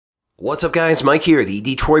What's up guys, Mike here, the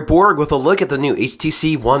Detroit Borg, with a look at the new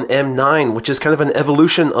HTC One M9, which is kind of an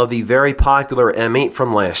evolution of the very popular M8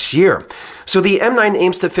 from last year. So the M9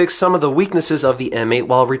 aims to fix some of the weaknesses of the M8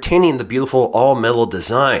 while retaining the beautiful all-metal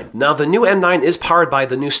design. Now the new M9 is powered by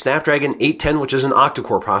the new Snapdragon 810, which is an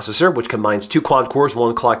octa-core processor, which combines two quad cores,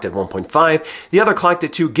 one clocked at 1.5, the other clocked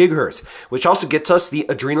at 2 GHz, which also gets us the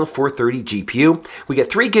Adreno 430 GPU. We get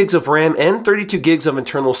 3 gigs of RAM and 32 gigs of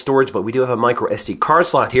internal storage, but we do have a MicroSD card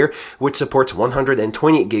slot here, which supports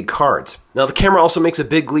 128 gig cards. Now the camera also makes a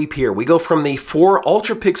big leap here. We go from the 4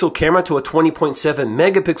 ultra-pixel camera to a 20.7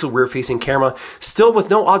 megapixel rear-facing camera, still with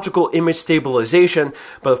no optical image stabilization,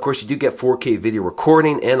 but of course you do get 4K video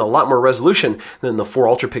recording and a lot more resolution than the 4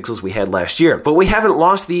 ultra-pixels we had last year. But we haven't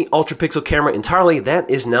lost the ultra-pixel camera entirely. That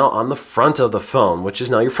is now on the front of the phone, which is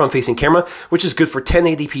now your front-facing camera, which is good for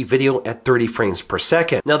 1080p video at 30 frames per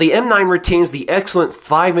second. Now the M9 retains the excellent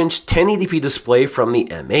 5-inch 1080p display from the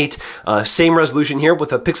M8. Same resolution here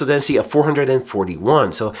with a pixel density of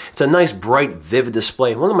 441. So it's a nice, bright, vivid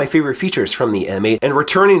display. One of my favorite features from the M8. And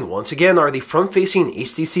returning once again are the front-facing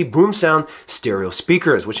HTC Boom Sound stereo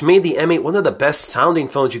speakers, which made the M8 one of the best sounding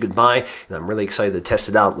phones you could buy. And I'm really excited to test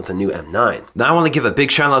it out with the new M9. Now I want to give a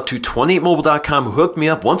big shout out to 28mobile.com, who hooked me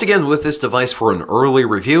up once again with this device for an early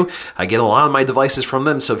review. I get a lot of my devices from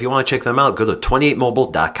them, so if you want to check them out, go to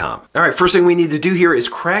 28mobile.com. All right, first thing we need to do here is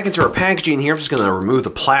crack into our packaging here. I'm just going to remove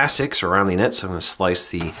the plastic surrounding it. So I'm going to slice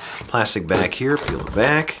the plastic back here, peel it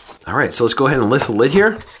back. All right, so let's go ahead and lift the lid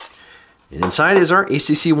here. And inside is our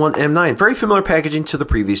HTC One M9. Very similar packaging to the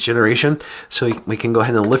previous generation. So we can go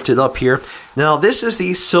ahead and lift it up here. Now this is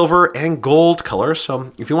the silver and gold color.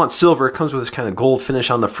 So if you want silver, it comes with this kind of gold finish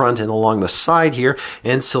on the front and along the side here,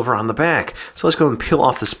 and silver on the back. So let's go and peel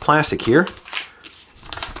off this plastic here.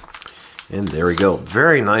 And there we go.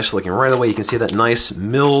 Very nice looking. Right away you can see that nice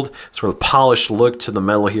milled, sort of polished look to the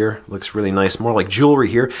metal here. Looks really nice, more like jewelry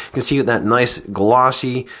here. You can see that nice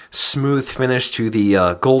glossy, smooth finish to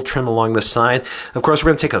the gold trim along the side. Of course,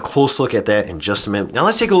 we're going to take a close look at that in just a minute. Now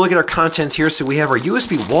let's take a look at our contents here. So we have our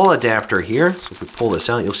USB wall adapter here. So if we pull this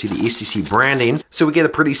out, you'll see the HTC branding. So we get a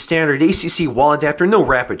pretty standard HTC wall adapter, no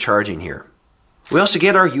rapid charging here. We also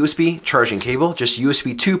get our USB charging cable, just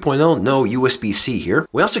USB 2.0, no USB-C here.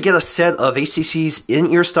 We also get a set of HTC's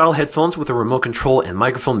in-ear style headphones with a remote control and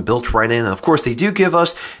microphone built right in. And of course, they do give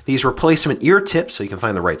us these replacement ear tips so you can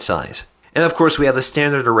find the right size. And of course, we have the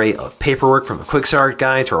standard array of paperwork, from a quick start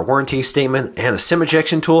guide to our warranty statement and a SIM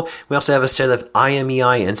ejection tool. We also have a set of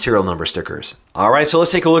IMEI and serial number stickers. Alright, so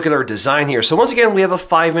let's take a look at our design here. So once again, we have a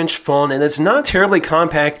 5-inch phone, and it's not terribly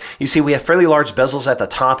compact. You see we have fairly large bezels at the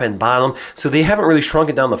top and bottom, so they haven't really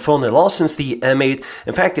shrunken down the phone at all since the M8.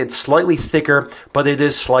 In fact, it's slightly thicker, but it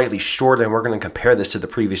is slightly shorter, and we're going to compare this to the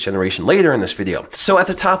previous generation later in this video. So at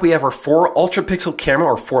the top, we have our 4 ultra-pixel camera,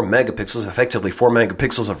 or 4 megapixels, effectively 4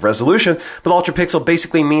 megapixels of resolution, but ultra-pixel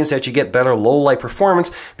basically means that you get better low-light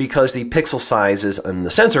performance because the pixel sizes and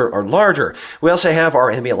the sensor are larger. We also have our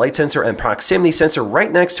ambient light sensor and proximity sensor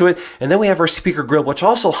right next to it, and then we have our speaker grill, which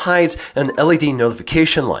also hides an LED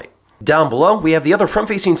notification light. Down below, we have the other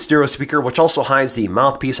front-facing stereo speaker, which also hides the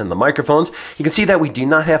mouthpiece and the microphones. You can see that we do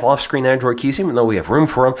not have off-screen Android keys, even though we have room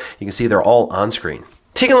for them. You can see they're all on-screen.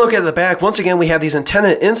 Taking a look at the back, once again, we have these antenna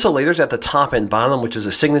insulators at the top and bottom, which is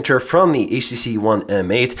a signature from the HTC One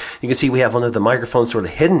M8. You can see we have one of the microphones sort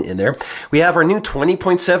of hidden in there. We have our new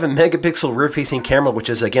 20.7 megapixel rear-facing camera, which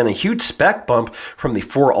is, again, a huge spec bump from the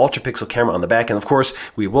 4 ultra-pixel camera on the back. And, of course,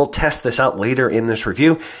 we will test this out later in this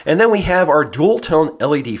review. And then we have our dual-tone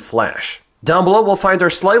LED flash. Down below, we'll find our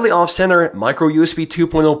slightly off-center micro USB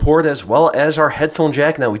 2.0 port, as well as our headphone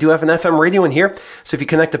jack. Now, we do have an FM radio in here, so if you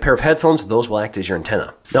connect a pair of headphones, those will act as your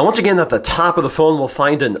antenna. Now, once again, at the top of the phone, we'll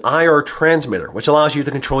find an IR transmitter, which allows you to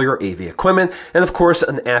control your AV equipment, and of course,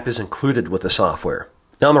 an app is included with the software.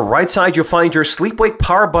 Now on the right side, you'll find your sleep-wake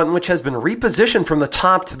power button, which has been repositioned from the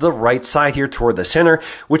top to the right side here toward the center,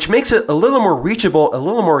 which makes it a little more reachable, a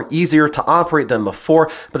little more easier to operate than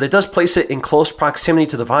before, but it does place it in close proximity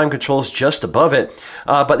to the volume controls just above it.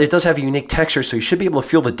 But it does have a unique texture, so you should be able to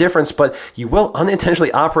feel the difference, but you will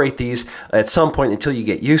unintentionally operate these at some point until you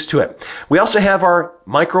get used to it. We also have our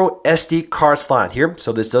MicroSD card slot here,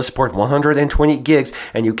 so this does support 120 gigs,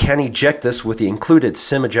 and you can eject this with the included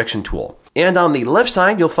SIM ejection tool. And on the left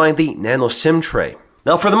side, you'll find the nano SIM tray.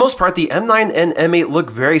 Now, for the most part, the M9 and M8 look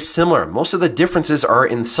very similar. Most of the differences are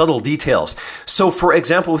in subtle details. So, for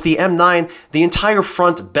example, with the M9, the entire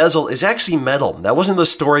front bezel is actually metal. That wasn't the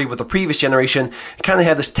story with the previous generation. It kind of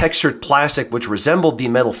had this textured plastic which resembled the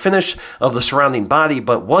metal finish of the surrounding body,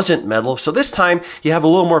 but wasn't metal. So this time, you have a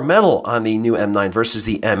little more metal on the new M9 versus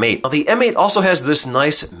the M8. Now, the M8 also has this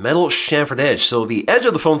nice metal chamfered edge. So the edge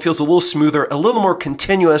of the phone feels a little smoother, a little more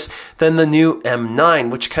continuous than the new M9,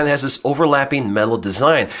 which kind of has this overlapping metal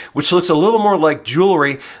design, which looks a little more like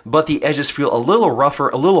jewelry, but the edges feel a little rougher,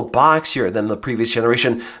 a little boxier than the previous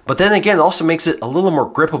generation. But then again, it also makes it a little more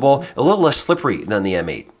grippable, a little less slippery than the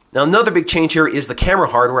M8. Now, another big change here is the camera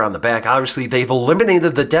hardware on the back. Obviously, they've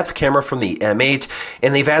eliminated the depth camera from the M8,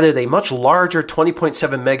 and they've added a much larger 20.7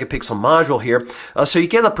 megapixel module here. So you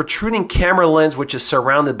get a protruding camera lens, which is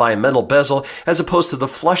surrounded by a metal bezel, as opposed to the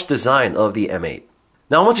flush design of the M8.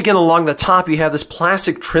 Now, once again, along the top, you have this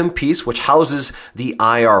plastic trim piece, which houses the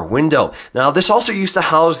IR window. Now, this also used to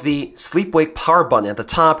house the sleep-wake power button at the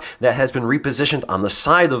top that has been repositioned on the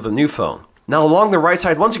side of the new phone. Now, along the right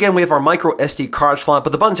side, once again, we have our microSD card slot,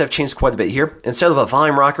 but the buttons have changed quite a bit here. Instead of a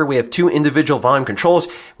volume rocker, we have two individual volume controls.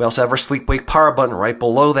 We also have our sleep-wake power button right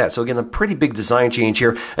below that. So again, a pretty big design change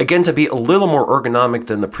here, again, to be a little more ergonomic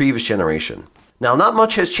than the previous generation. Now, not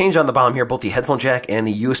much has changed on the bottom here. Both the headphone jack and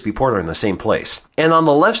the USB port are in the same place. And on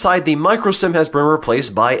the left side, the micro SIM has been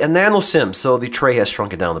replaced by a nano SIM, so the tray has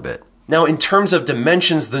shrunken down a bit. Now, in terms of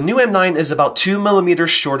dimensions, the new M9 is about 2 millimeters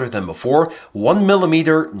shorter than before, 1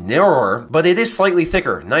 millimeter narrower, but it is slightly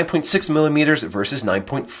thicker, 9.6 millimeters versus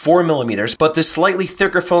 9.4 millimeters. But this slightly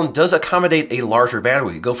thicker phone does accommodate a larger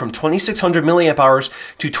battery. You go from 2600 milliamp hours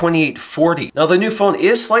to 2840. Now, the new phone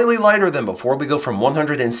is slightly lighter than before. We go from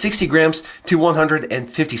 160 grams to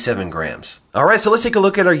 157 grams. All right, so let's take a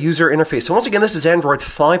look at our user interface. So once again, this is Android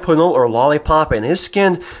 5.0 or Lollipop, and is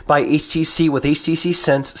skinned by HTC with HTC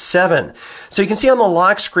Sense 7. So you can see on the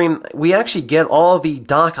lock screen, we actually get all of the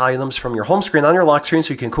dock items from your home screen on your lock screen,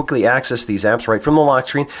 so you can quickly access these apps right from the lock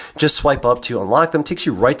screen. Just swipe up to unlock them. It takes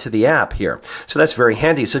you right to the app here. So that's very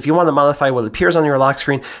handy. So if you want to modify what appears on your lock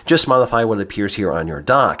screen, just modify what appears here on your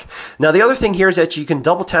dock. Now, the other thing here is that you can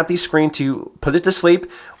double tap the screen to put it to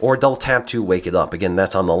sleep, or double tap to wake it up. Again,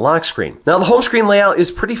 that's on the lock screen. Now, the home screen layout is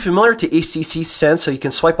pretty familiar to HTC Sense, so you can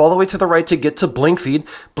swipe all the way to the right to get to Blink Feed.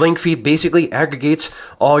 Blink Feed basically aggregates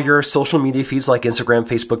all your social media feeds like Instagram,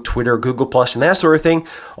 Facebook, Twitter, Google+, and that sort of thing.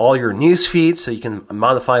 All your news feeds, so you can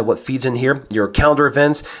modify what feeds in here. Your calendar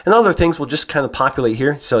events and other things will just kind of populate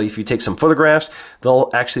here. So if you take some photographs, they'll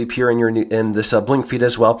actually appear in this Blink Feed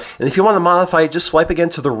as well. And if you want to modify it, just swipe again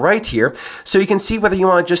to the right here, so you can see whether you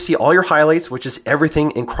want to just see all your highlights, which is everything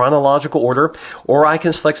in chronological order, or I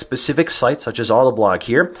can select specific sites such as Autoblog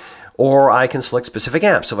here, or I can select specific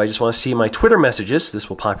apps. So if I just want to see my Twitter messages, this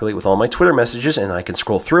will populate with all my Twitter messages, and I can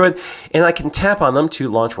scroll through it, and I can tap on them to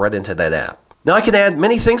launch right into that app. Now, I can add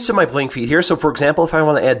many things to my Blink Feed here. So, for example, if I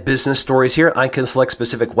want to add business stories here, I can select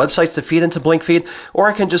specific websites to feed into Blink Feed, or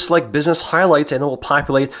I can just select business highlights, and it will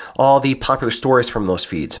populate all the popular stories from those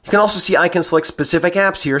feeds. You can also see I can select specific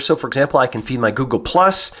apps here. So, for example, I can feed my Google+,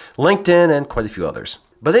 LinkedIn, and quite a few others.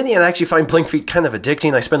 But then I actually find Blink Feed kind of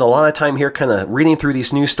addicting. I spend a lot of time here kind of reading through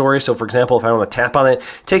these news stories. So, for example, if I want to tap on it,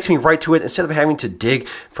 it takes me right to it. Instead of having to dig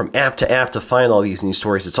from app to app to find all these news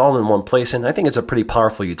stories, it's all in one place, and I think it's a pretty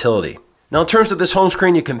powerful utility. Now, in terms of this home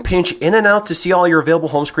screen, you can pinch in and out to see all your available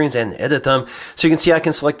home screens and edit them. So you can see I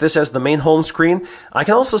can select this as the main home screen. I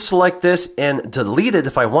can also select this and delete it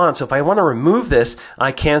if I want. So if I want to remove this,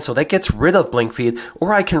 I can. So that gets rid of Blink Feed,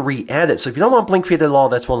 or I can re-add it. So if you don't want Blink Feed at all,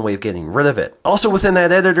 that's one way of getting rid of it. Also, within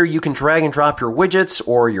that editor, you can drag and drop your widgets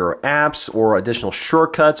or your apps or additional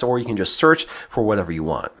shortcuts, or you can just search for whatever you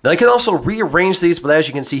want. Now, you can also rearrange these, but as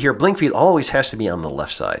you can see here, Blink Feed always has to be on the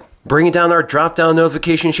left side. Bringing down our drop-down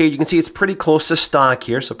notification shade, you can see it's pretty close to stock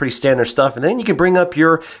here, so pretty standard stuff. And then you can bring up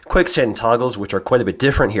your quick setting toggles, which are quite a bit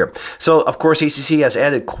different here. So, of course, HTC has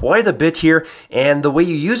added quite a bit here, and the way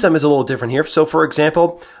you use them is a little different here. So, for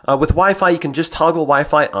example, with Wi-Fi, you can just toggle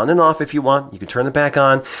Wi-Fi on and off if you want. You can turn it back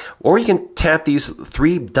on, or you can tap these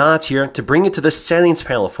three dots here to bring it to the settings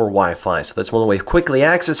panel for Wi-Fi. So that's one way of quickly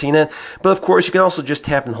accessing it. But, of course, you can also just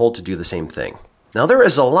tap and hold to do the same thing. Now, there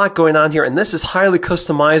is a lot going on here, and this is highly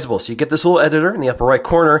customizable. So you get this little editor in the upper right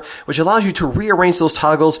corner, which allows you to rearrange those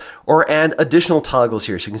toggles or add additional toggles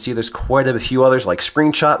here. So you can see there's quite a few others, like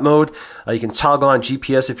screenshot mode. You can toggle on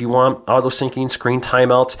GPS if you want, auto syncing, screen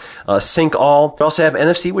timeout, sync all. You also have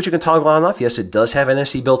NFC, which you can toggle on and off. Yes, it does have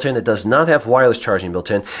NFC built in. It does not have wireless charging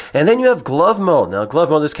built in. And then you have glove mode. Now, glove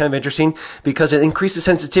mode is kind of interesting because it increases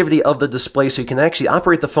sensitivity of the display, so you can actually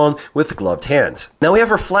operate the phone with gloved hands. Now, we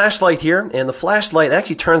have our flashlight here, and the flashlight flashlight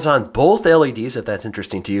actually turns on both LEDs, if that's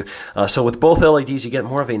interesting to you. So with both LEDs, you get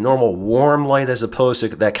more of a normal warm light as opposed to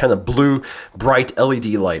that kind of blue, bright LED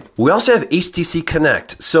light. We also have HTC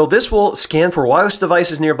Connect. So this will scan for wireless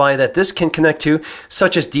devices nearby that this can connect to,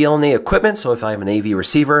 such as DLNA equipment. So if I have an AV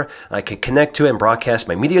receiver, I can connect to it and broadcast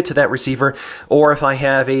my media to that receiver. Or if I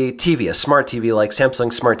have a TV, a smart TV like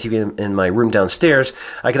Samsung Smart TV in my room downstairs,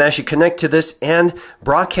 I can actually connect to this and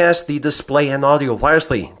broadcast the display and audio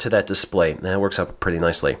wirelessly to that display. And it works out pretty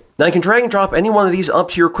nicely. Now you can drag and drop any one of these up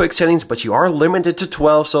to your quick settings, but you are limited to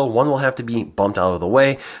 12, so one will have to be bumped out of the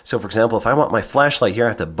way. So for example, if I want my flashlight here, I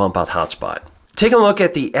have to bump out hotspot. Taking a look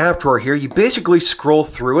at the app drawer here, you basically scroll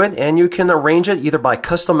through it and you can arrange it either by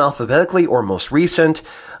custom alphabetically or most recent.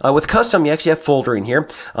 With custom, you actually have foldering here.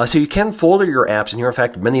 So you can folder your apps in here. In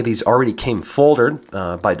fact, many of these already came foldered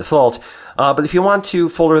by default. But if you want to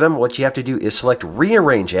folder them, what you have to do is select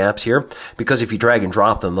rearrange apps here, because if you drag and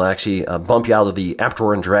drop them, they'll actually bump you out of the app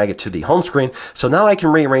drawer and drag it to the home screen. So now I can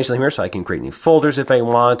rearrange them here, so I can create new folders if I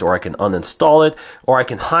want, or I can uninstall it, or I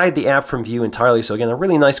can hide the app from view entirely. So again, a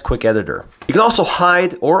really nice quick editor. You can also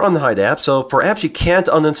hide or unhide apps. So for apps you can't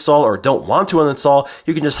uninstall or don't want to uninstall,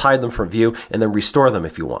 you can just hide them from view and then restore them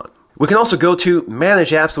if you want. We can also go to Manage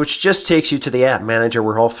Apps, which just takes you to the app manager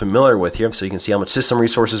we're all familiar with here, so you can see how much system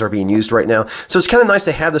resources are being used right now. So it's kind of nice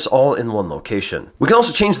to have this all in one location. We can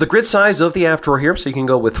also change the grid size of the app drawer here, so you can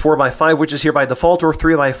go with 4x5 widgets here by default, or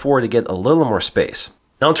 3x4 to get a little more space.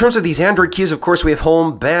 Now, in terms of these Android keys, of course, we have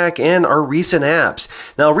Home, Back, and our Recent Apps.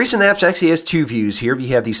 Now, Recent Apps actually has two views here.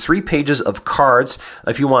 You have these 3 pages of cards.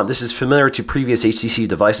 If you want, this is familiar to previous HTC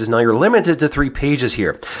devices. Now, you're limited to 3 pages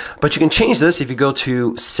here. But you can change this if you go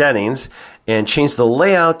to Settings and change the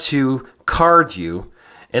layout to Card View.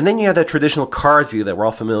 And then you have that traditional card view that we're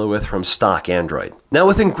all familiar with from stock Android. Now,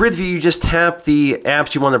 within Grid View, you just tap the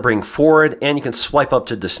apps you want to bring forward, and you can swipe up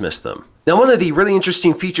to dismiss them. Now, one of the really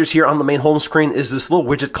interesting features here on the main home screen is this little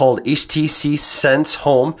widget called HTC Sense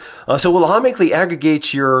Home. So it will automatically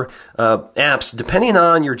aggregate your apps depending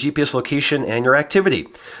on your GPS location and your activity.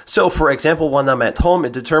 So, for example, when I'm at home,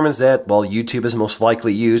 it determines that, well, YouTube is most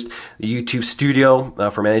likely used, the YouTube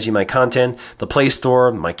Studio for managing my content, the Play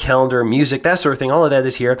Store, my calendar, music, that sort of thing. All of that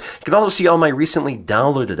is here. You can also see all my recently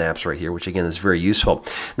downloaded apps right here, which again is very useful.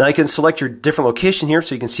 Now, you can select your different location here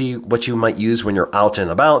so you can see what you might use when you're out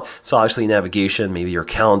and about. So obviously navigation, maybe your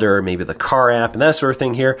calendar, maybe the car app, and that sort of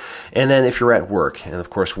thing here. And then if you're at work, and of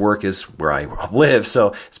course work is where I live,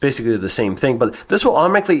 so it's basically the same thing. But this will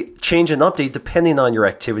automatically change and update depending on your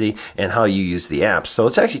activity and how you use the apps. So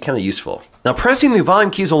it's actually kind of useful. Now, pressing the volume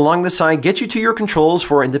keys along the side gets you to your controls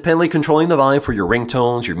for independently controlling the volume for your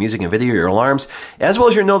ringtones, your music and video, your alarms, as well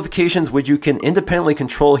as your notifications, which you can independently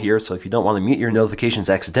control here. So if you don't want to mute your notifications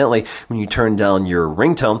accidentally when you turn down your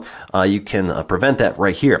ringtone, you can prevent that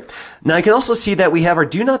right here. Now, you can also see that we have our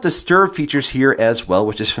Do Not Disturb features here as well,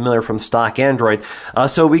 which is familiar from stock Android.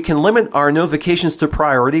 So we can limit our notifications to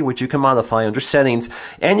priority, which you can modify under settings,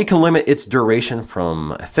 and you can limit its duration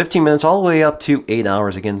from 15 minutes all the way up to 8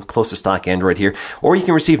 hours, again, close to stock Android here, or you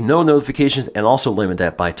can receive no notifications and also limit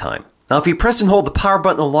that by time. Now, if you press and hold the power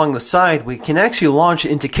button along the side, we can actually launch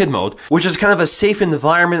into Kid Mode, which is kind of a safe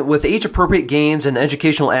environment with age-appropriate games and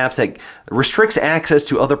educational apps that restricts access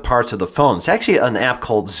to other parts of the phone. It's actually an app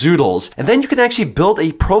called Zoodles, and then you can actually build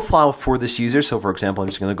a profile for this user. So, for example, I'm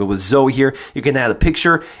just going to go with Zoe here. You can add a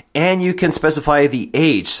picture, and you can specify the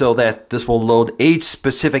age so that this will load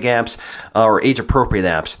age-specific apps or age-appropriate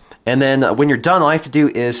apps. And then when you're done, all I have to do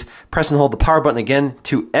is press and hold the power button again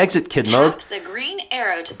to exit Kid Mode. Tap the green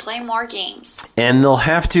arrow to play more games. And they'll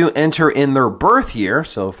have to enter in their birth year,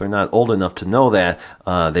 so if they're not old enough to know that,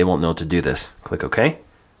 they won't know to do this. Click OK.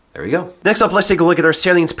 There we go. Next up, let's take a look at our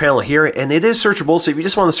settings panel here, and it is searchable, so if you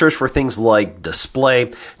just want to search for things like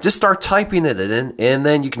display, just start typing it in, and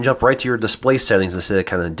then you can jump right to your display settings instead of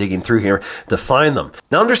kind of digging through here to find them.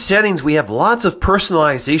 Now, under settings, we have lots of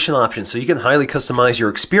personalization options, so you can highly customize your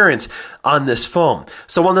experience on this phone.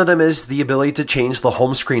 So one of them is the ability to change the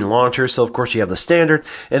home screen launcher, so of course you have the standard,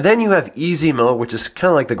 and then you have easy mode, which is kind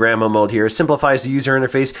of like the grandma mode here. It simplifies the user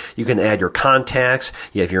interface. You can add your contacts,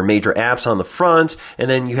 you have your major apps on the front, and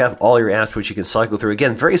then you have all your apps which you can cycle through.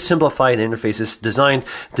 Again, very simplified interfaces designed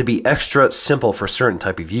to be extra simple for certain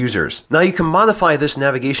type of users. Now you can modify this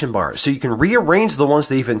navigation bar, so you can rearrange the ones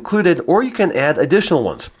that you've included, or you can add additional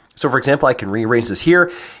ones. So for example, I can rearrange this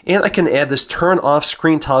here, and I can add this turn off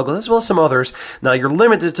screen toggle as well as some others. Now you're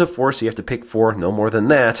limited to 4, so you have to pick 4, no more than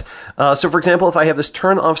that. So for example, if I have this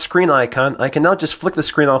turn off screen icon, I can now just flick the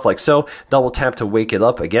screen off like so, double tap to wake it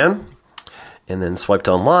up again, and then swipe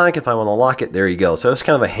to unlock. If I want to lock it, there you go. So it's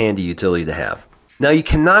kind of a handy utility to have. Now you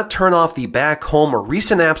cannot turn off the back, home, or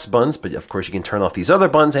recent apps buttons, but of course you can turn off these other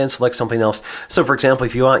buttons and select something else. So for example,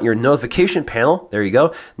 if you want your notification panel, there you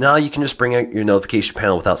go. Now you can just bring out your notification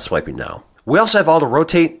panel without swiping down. We also have auto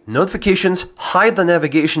rotate, notifications, hide the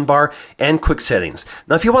navigation bar, and quick settings.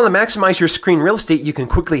 Now if you want to maximize your screen real estate, you can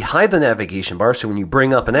quickly hide the navigation bar, so when you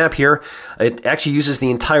bring up an app here, it actually uses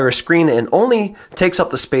the entire screen and only takes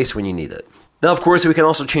up the space when you need it. Now, of course, we can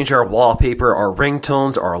also change our wallpaper, our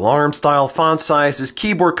ringtones, our alarm style, font sizes,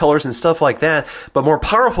 keyboard colors, and stuff like that. But more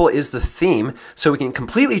powerful is the theme, so we can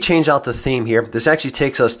completely change out the theme here. This actually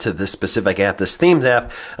takes us to this specific app, this Themes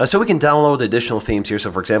app, so we can download additional themes here.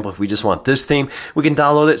 So, for example, if we just want this theme, we can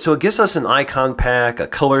download it. So it gives us an icon pack, a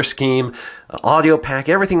color scheme, audio pack,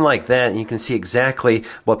 everything like that, and you can see exactly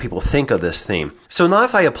what people think of this theme. So now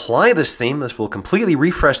if I apply this theme, this will completely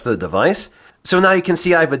refresh the device. So now you can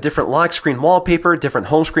see I have a different lock screen wallpaper, different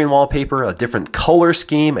home screen wallpaper, a different color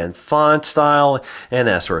scheme and font style, and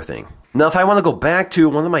that sort of thing. Now if I want to go back to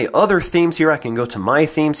one of my other themes here, I can go to My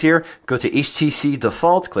Themes here, go to HTC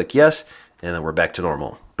Default, click Yes, and then we're back to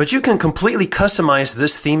normal. But you can completely customize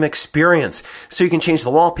this theme experience. So you can change the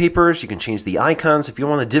wallpapers, you can change the icons. If you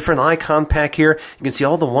want a different icon pack here, you can see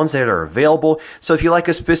all the ones that are available. So if you like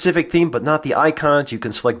a specific theme but not the icons, you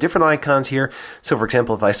can select different icons here. So for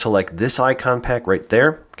example, if I select this icon pack right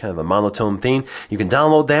there, kind of a monotone theme, you can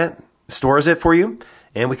download that, stores it for you,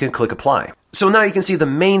 and we can click Apply. So now you can see the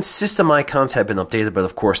main system icons have been updated, but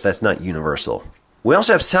of course that's not universal. We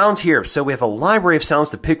also have sounds here, so we have a library of sounds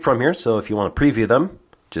to pick from here. So if you want to preview them,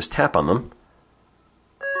 just tap on them.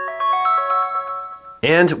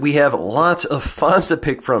 And we have lots of fonts to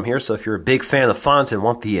pick from here, so if you're a big fan of fonts and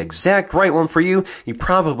want the exact right one for you, you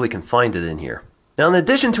probably can find it in here. Now in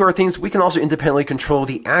addition to our themes, we can also independently control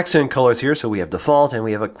the accent colors here, so we have default and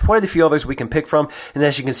we have quite a few others we can pick from, and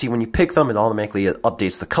as you can see when you pick them, it automatically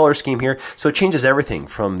updates the color scheme here, so it changes everything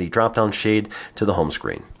from the drop-down shade to the home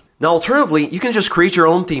screen. Now, alternatively, you can just create your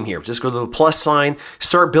own theme here. Just go to the plus sign,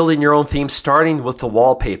 start building your own theme, starting with the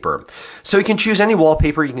wallpaper. So you can choose any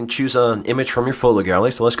wallpaper. You can choose an image from your photo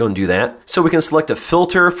gallery. So let's go and do that. So we can select a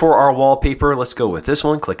filter for our wallpaper. Let's go with this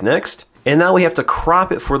one. Click Next. And now we have to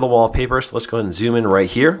crop it for the wallpaper, so let's go ahead and zoom in right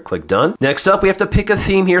here, click Done. Next up, we have to pick a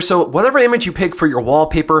theme here, so whatever image you pick for your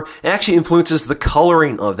wallpaper actually influences the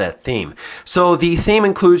coloring of that theme. So the theme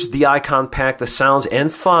includes the icon pack, the sounds,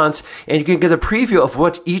 and fonts, and you can get a preview of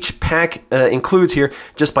what each pack includes here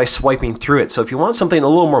just by swiping through it. So if you want something a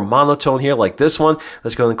little more monotone here, like this one,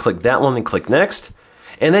 let's go ahead and click that one and click Next.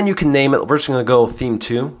 And then you can name it. We're just going to go Theme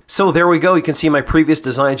 2. So there we go. You can see my previous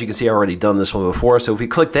designs. You can see I've already done this one before. So if we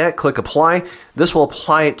click that, click Apply, this will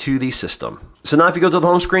apply it to the system. So now if you go to the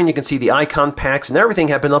home screen, you can see the icon packs and everything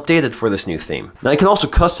have been updated for this new theme. Now you can also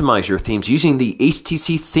customize your themes using the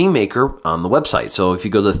HTC Theme Maker on the website. So if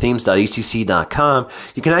you go to themes.htc.com,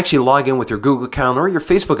 you can actually log in with your Google account or your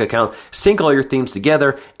Facebook account, sync all your themes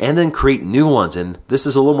together, and then create new ones. And this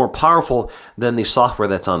is a little more powerful than the software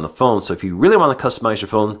that's on the phone. So if you really want to customize your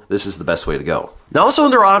phone, this is the best way to go. Now also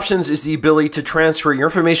under options is the ability to transfer your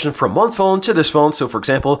information from one phone to this phone. So for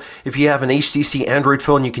example, if you have an HTC Android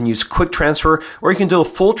phone, you can use quick transfer, or you can do a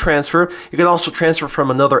full transfer. You can also transfer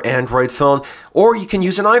from another Android phone, or you can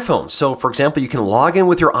use an iPhone. So for example, you can log in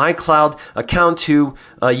with your iCloud account to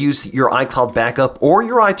use your iCloud backup or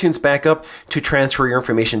your iTunes backup to transfer your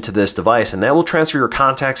information to this device. And that will transfer your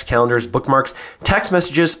contacts, calendars, bookmarks, text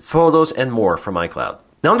messages, photos, and more from iCloud.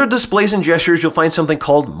 Now under displays and gestures, you'll find something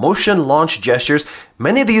called motion launch gestures.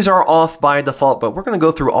 Many of these are off by default, but we're going to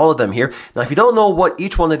go through all of them here. Now if you don't know what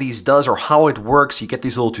each one of these does or how it works, you get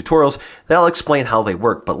these little tutorials that'll explain how they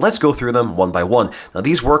work, but let's go through them one by one. Now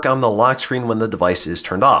these work on the lock screen when the device is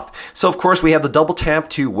turned off. So of course we have the double tap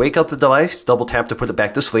to wake up the device, double tap to put it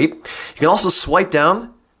back to sleep. You can also swipe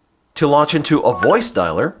down to launch into a voice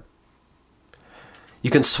dialer.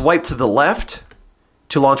 You can swipe to the left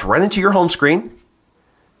to launch right into your home screen.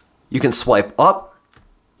 You can swipe up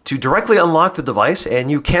to directly unlock the device, and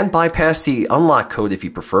you can bypass the unlock code if you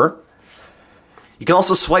prefer. You can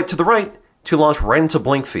also swipe to the right to launch right into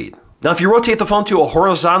Blink Feed. Now if you rotate the phone to a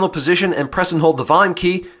horizontal position and press and hold the volume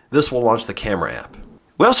key, this will launch the camera app.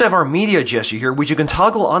 We also have our media gesture here, which you can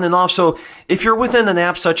toggle on and off. So if you're within an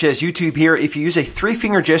app such as YouTube here, if you use a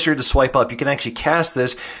 3-finger gesture to swipe up, you can actually cast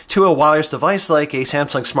this to a wireless device like a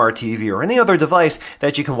Samsung Smart TV or any other device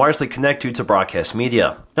that you can wirelessly connect to broadcast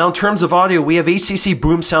media. Now in terms of audio, we have HTC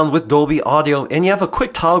Boom Sound with Dolby Audio, and you have a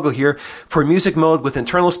quick toggle here for music mode with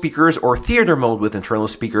internal speakers or theater mode with internal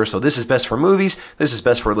speakers. So this is best for movies, this is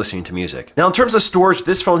best for listening to music. Now in terms of storage,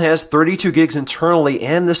 this phone has 32 gigs internally,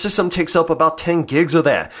 and the system takes up about 10 gigs of that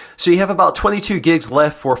that. So you have about 22 gigs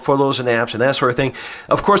left for photos and apps and that sort of thing.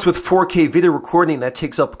 Of course, with 4K video recording, that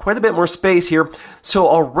takes up quite a bit more space here. So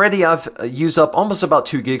already I've used up almost about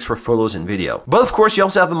 2 gigs for photos and video. But of course, you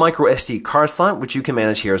also have a microSD card slot, which you can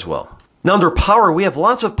manage here as well. Now under power, we have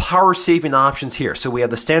lots of power saving options here. So we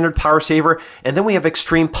have the standard power saver, and then we have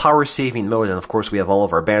extreme power saving mode, and of course we have all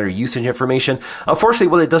of our battery usage information.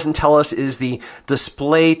 Unfortunately, what it doesn't tell us is the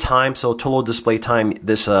display time, so total display time,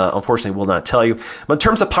 this unfortunately will not tell you. But in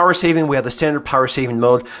terms of power saving, we have the standard power saving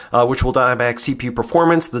mode, which will dial back CPU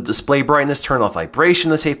performance, the display brightness, turn off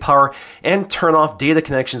vibration to save power, and turn off data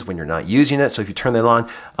connections when you're not using it. So if you turn that on,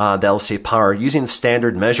 that'll save power using the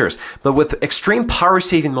standard measures. But with extreme power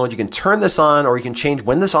saving mode, you can turn this on, or you can change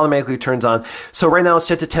when this automatically turns on. So right now it's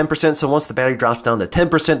set to 10%, so once the battery drops down to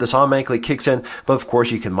 10%, this automatically kicks in, but of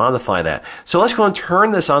course you can modify that. So let's go and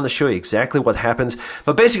turn this on to show you exactly what happens.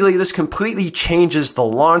 But basically this completely changes the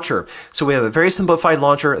launcher. So we have a very simplified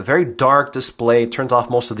launcher, a very dark display, it turns off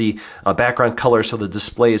most of the background color, so the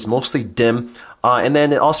display is mostly dim. And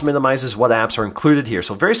then it also minimizes what apps are included here.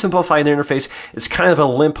 So very simplified interface. It's kind of a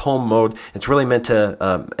limp home mode. It's really meant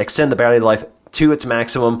to extend the battery life to its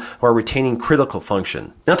maximum while retaining critical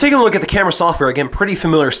function. Now taking a look at the camera software, again, pretty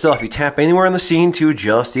familiar stuff. You tap anywhere in the scene to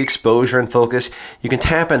adjust the exposure and focus. You can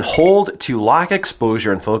tap and hold to lock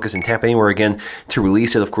exposure and focus, and tap anywhere again to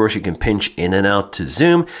release it. Of course, you can pinch in and out to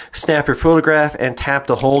zoom, snap your photograph, and tap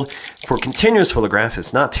to hold for continuous photographs.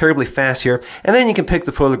 It's not terribly fast here, and then you can pick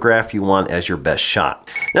the photograph you want as your best shot.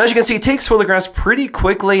 Now, as you can see, it takes photographs pretty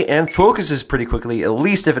quickly and focuses pretty quickly, at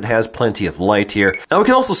least if it has plenty of light here. Now, we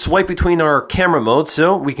can also swipe between our camera modes,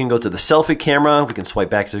 so we can go to the selfie camera, we can swipe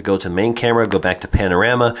back to go to main camera, go back to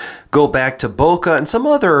panorama, go back to bokeh, and some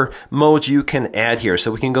other modes you can add here.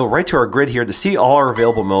 So we can go right to our grid here to see all our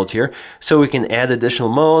available modes here. So we can add additional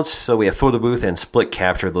modes. So we have photo booth and split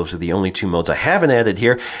capture. Those are the only 2 modes I haven't added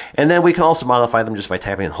here. And then we can also modify them just by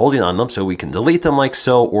tapping and holding on them, so we can delete them like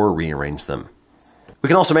so or rearrange them. We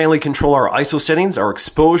can also manually control our ISO settings, our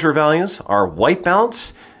exposure values, our white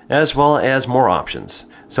balance, as well as more options.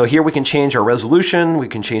 So here we can change our resolution, we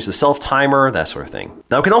can change the self-timer, that sort of thing.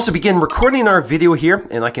 Now we can also begin recording our video here,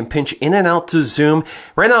 and I can pinch in and out to zoom.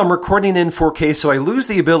 Right now I'm recording in 4K, so I lose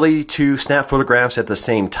the ability to snap photographs at the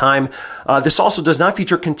same time. This also does not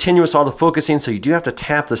feature continuous autofocusing, so you do have to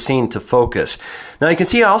tap the scene to focus. Now you can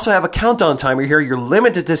see I also have a countdown timer here. You're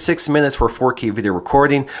limited to 6 minutes for 4K video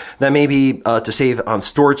recording. That may be to save on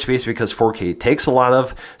storage space because 4K takes a lot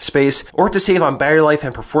of space, or to save on battery life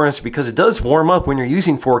and performance because it does warm up when you're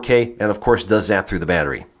using 4K, and of course does zap through the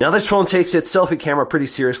battery. Now this phone takes its selfie camera pretty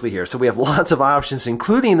seriously here, so we have lots of options,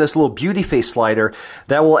 including this little beauty face slider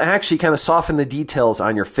that will actually kind of soften the details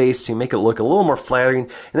on your face to make it look a little more flattering.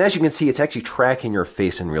 And as you can see, it's actually tracking your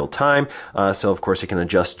face in real time, so of course it can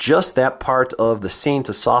adjust just that part of the scene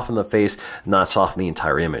to soften the face, not soften the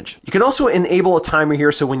entire image. You can also enable a timer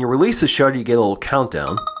here, so when you release the shutter you get a little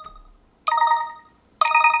countdown.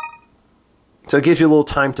 So it gives you a little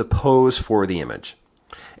time to pose for the image.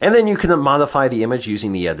 And then you can modify the image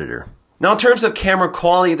using the editor. Now in terms of camera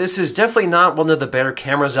quality, this is definitely not one of the better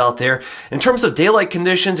cameras out there. In terms of daylight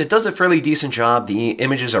conditions, it does a fairly decent job. The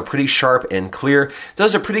images are pretty sharp and clear. It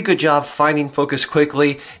does a pretty good job finding focus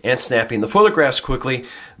quickly and snapping the photographs quickly.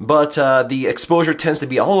 But the exposure tends to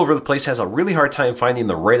be all over the place, has a really hard time finding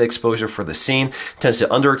the right exposure for the scene, tends to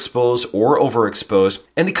underexpose or overexpose.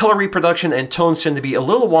 And the color reproduction and tones tend to be a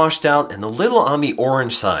little washed out and a little on the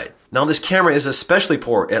orange side. Now this camera is especially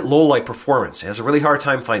poor at low light performance. It has a really hard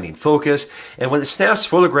time finding focus, and when it snaps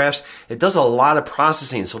photographs, it does a lot of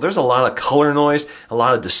processing. So there's a lot of color noise, a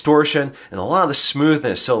lot of distortion, and a lot of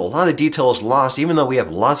smoothness. So a lot of detail is lost, even though we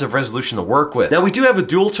have lots of resolution to work with. Now we do have a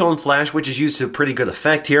dual tone flash, which is used to pretty good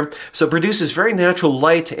effect here. So it produces very natural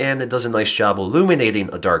light, and it does a nice job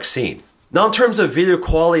illuminating a dark scene. Now in terms of video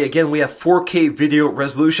quality, again, we have 4K video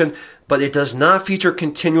resolution, but it does not feature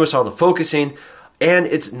continuous autofocusing, and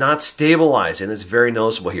it's not stabilized, and it's very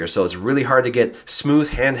noticeable here. So it's really hard to get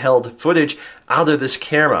smooth handheld footage out of this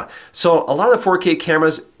camera. So a lot of 4K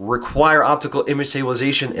cameras require optical image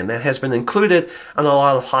stabilization, and that has been included on a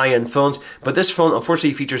lot of high-end phones. But this phone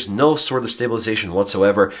unfortunately features no sort of stabilization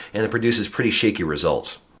whatsoever, and it produces pretty shaky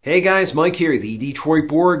results. Hey guys, Mike here, the Detroit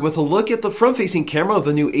Borg, with a look at the front-facing camera of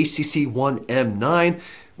the new HTC One M9,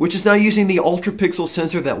 which is now using the ultra-pixel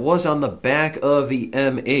sensor that was on the back of the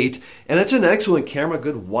M8. And it's an excellent camera,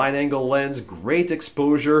 good wide-angle lens, great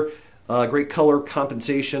exposure, great color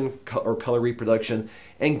compensation or color reproduction,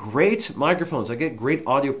 and great microphones. I get great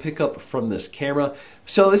audio pickup from this camera.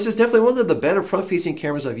 So this is definitely one of the better front-facing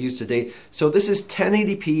cameras I've used to date. So this is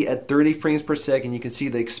 1080p at 30 frames per second. You can see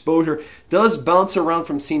the exposure does bounce around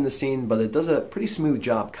from scene to scene, but it does a pretty smooth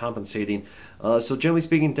job compensating. So generally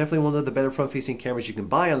speaking, definitely one of the better front-facing cameras you can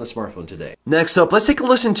buy on the smartphone today. Next up, let's take a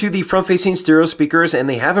listen to the front-facing stereo speakers, and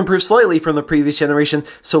they have improved slightly from the previous generation,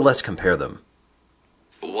 so let's compare them.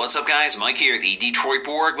 What's up guys, Mike here, the Detroit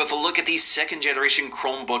Borg, with a look at the second generation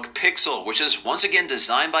Chromebook Pixel, which is once again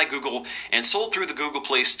designed by Google and sold through the Google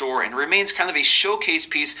Play Store and remains kind of a showcase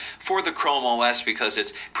piece for the Chrome OS because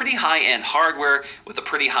it's pretty high-end hardware with a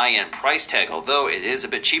pretty high-end price tag, although it is a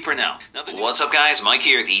bit cheaper now. What's up guys, Mike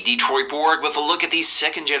here, the Detroit Borg, with a look at the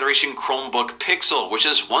second generation Chromebook Pixel, which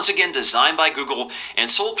is once again designed by Google and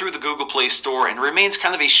sold through the Google Play Store and remains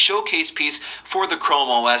kind of a showcase piece for the Chrome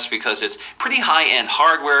OS because it's pretty high-end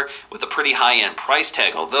hardware with a pretty high-end price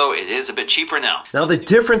tag, although it is a bit cheaper now. Now the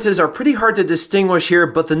differences are pretty hard to distinguish here,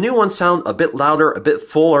 but the new ones sound a bit louder, a bit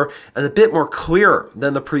fuller, and a bit more clearer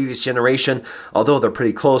than the previous generation, although they're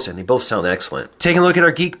pretty close and they both sound excellent. Taking a look at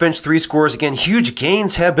our Geekbench 3 scores, again, huge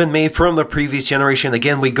gains have been made from the previous generation.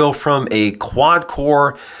 Again, we go from a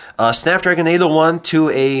quad-core Snapdragon 801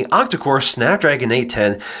 to a octa-core Snapdragon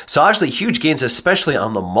 810. So obviously huge gains, especially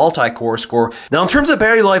on the multi-core score. Now in terms of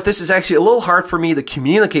battery life, this is actually a little hard for me to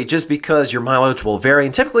communicate just because your mileage will vary.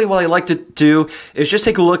 And typically what I like to do is just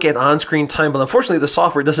take a look at on-screen time, but unfortunately the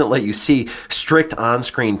software doesn't let you see strict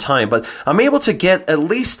on-screen time. But I'm able to get at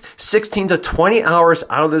least 16 to 20 hours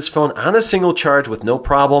out of this phone on a single charge with no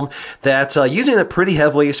problem. That's using it pretty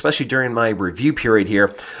heavily, especially during my review period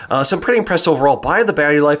here. So I'm pretty impressed overall by the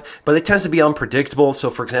battery life, but it tends to be unpredictable. So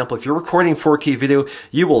for example, if you're recording 4K video,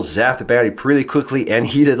 you will zap the battery pretty quickly and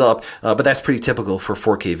heat it up, but that's pretty typical for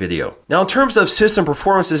 4K video. Now in terms of system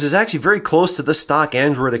performance, this is actually very close to the stock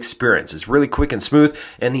Android experience. It's really quick and smooth,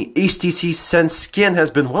 and the HTC Sense skin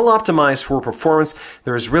has been well optimized for performance.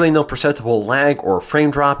 There is really no perceptible lag or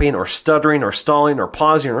frame dropping or stuttering or stalling or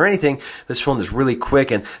pausing or anything. This phone is really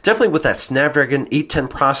quick, and definitely with that Snapdragon 810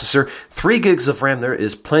 processor, 3 gigs of RAM, there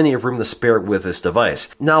is plenty of room to spare with this device.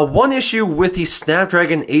 Now one issue with the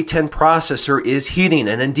Snapdragon 810 processor is heating,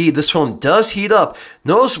 and indeed this phone does heat up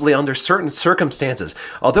noticeably under certain circumstances,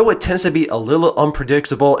 although it tends to be a little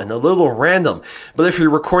unpredictable and a little random. But if you're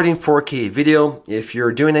recording 4K video, if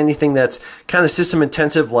you're doing anything that's kind of system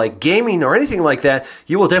intensive like gaming or anything like that,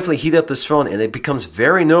 you will definitely heat up this phone and it becomes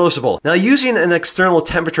very noticeable. Now using an external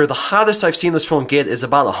temperature, the hottest I've seen this phone get is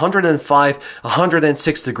about 105,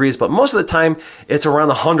 106 degrees, but most of the time it's around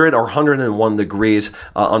 100 or 101 degrees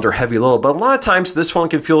under heavy load. But a lot of times this phone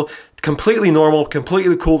can feel completely normal,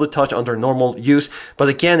 completely cool to touch under normal use, but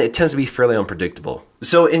again, it tends to be fairly unpredictable.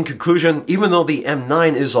 So in conclusion, even though the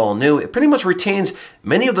M9 is all new, it pretty much retains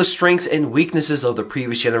many of the strengths and weaknesses of the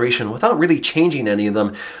previous generation without really changing any of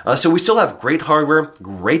them. So we still have great hardware,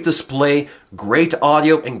 great display, great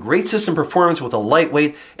audio, and great system performance with a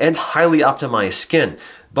lightweight and highly optimized skin.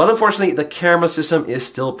 But unfortunately, the camera system is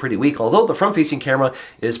still pretty weak, although the front-facing camera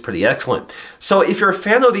is pretty excellent. So if you're a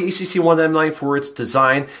fan of the HTC One M9 for its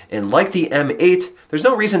design and like the M8, there's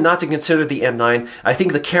no reason not to consider the M9. I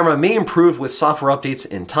think the camera may improve with software updates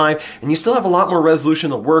in time, and you still have a lot more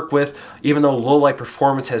resolution to work with, even though low-light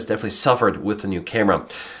performance has definitely suffered with the new camera.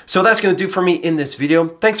 So that's going to do for me in this video.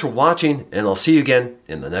 Thanks for watching, and I'll see you again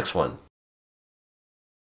in the next one.